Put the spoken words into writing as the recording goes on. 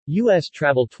U.S.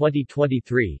 Travel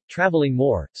 2023, traveling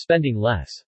more, spending less.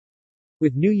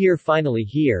 With New Year finally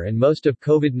here and most of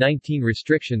COVID-19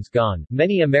 restrictions gone,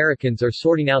 many Americans are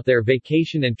sorting out their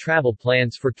vacation and travel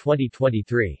plans for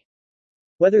 2023.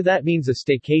 Whether that means a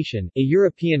staycation, a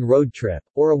European road trip,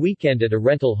 or a weekend at a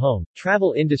rental home,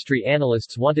 travel industry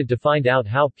analysts wanted to find out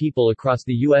how people across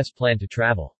the U.S. plan to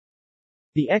travel.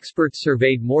 The experts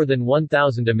surveyed more than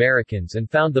 1,000 Americans and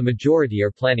found the majority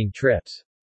are planning trips.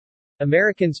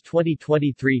 Americans'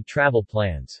 2023 travel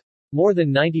plans. More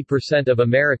than 90% of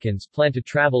Americans plan to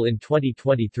travel in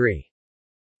 2023.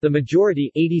 The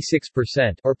majority,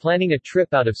 86%, are planning a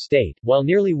trip out of state, while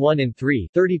nearly 1 in 3,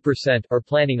 30%, are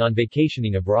planning on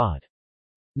vacationing abroad.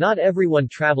 Not everyone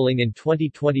traveling in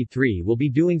 2023 will be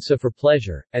doing so for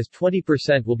pleasure, as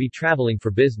 20% will be traveling for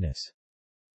business.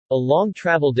 A long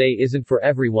travel day isn't for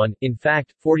everyone, in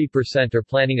fact, 40% are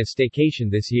planning a staycation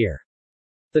this year.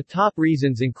 The top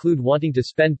reasons include wanting to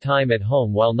spend time at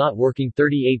home while not working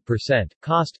 38%,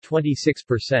 cost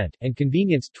 26%, and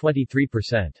convenience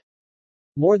 23%.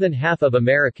 More than half of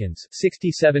Americans,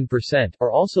 67%,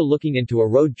 are also looking into a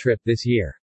road trip this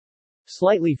year.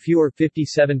 Slightly fewer,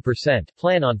 57%,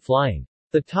 plan on flying.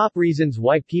 The top reasons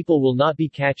why people will not be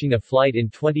catching a flight in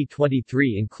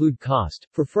 2023 include cost,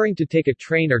 preferring to take a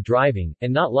train or driving,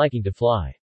 and not liking to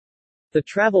fly. The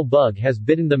travel bug has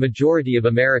bitten the majority of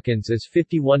Americans as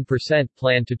 51%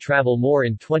 plan to travel more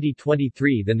in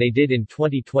 2023 than they did in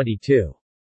 2022.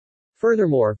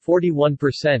 Furthermore,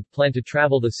 41% plan to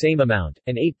travel the same amount,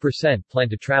 and 8% plan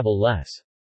to travel less.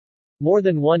 More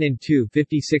than 1 in 2,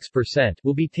 56%,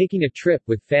 will be taking a trip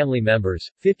with family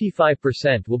members,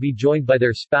 55% will be joined by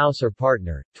their spouse or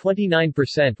partner,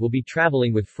 29% will be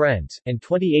traveling with friends, and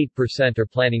 28% are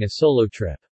planning a solo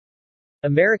trip.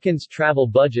 Americans' travel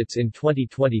budgets in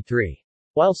 2023.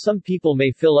 While some people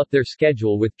may fill up their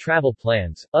schedule with travel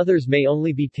plans, others may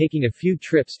only be taking a few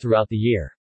trips throughout the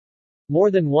year. More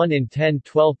than 1 in 10,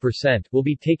 12%, will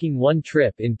be taking one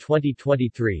trip in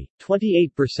 2023,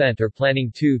 28% are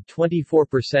planning 2,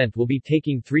 24% will be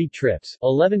taking 3 trips,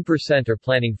 11% are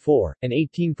planning 4, and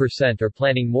 18% are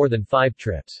planning more than 5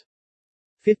 trips.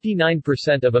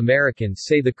 59% of Americans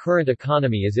say the current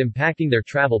economy is impacting their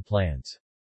travel plans.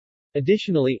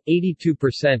 Additionally,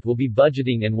 82% will be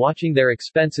budgeting and watching their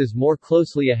expenses more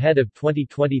closely ahead of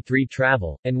 2023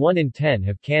 travel, and 1 in 10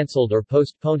 have canceled or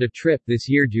postponed a trip this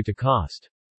year due to cost.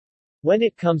 When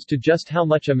it comes to just how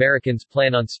much Americans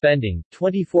plan on spending,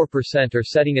 24% are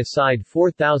setting aside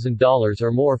 $4,000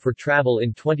 or more for travel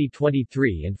in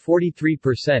 2023 and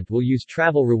 43% will use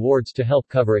travel rewards to help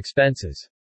cover expenses.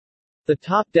 The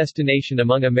top destination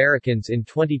among Americans in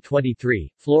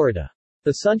 2023, Florida.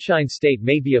 The Sunshine State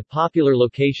may be a popular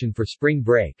location for spring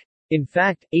break. In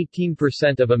fact,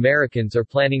 18% of Americans are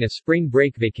planning a spring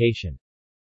break vacation.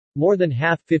 More than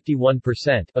half,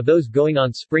 51%, of those going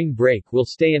on spring break will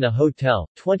stay in a hotel,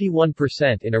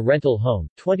 21% in a rental home,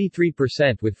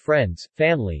 23% with friends,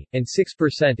 family, and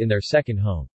 6% in their second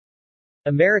home.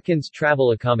 Americans'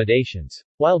 travel accommodations.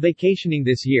 While vacationing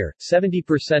this year,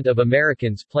 70% of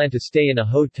Americans plan to stay in a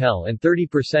hotel and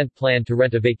 30% plan to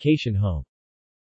rent a vacation home.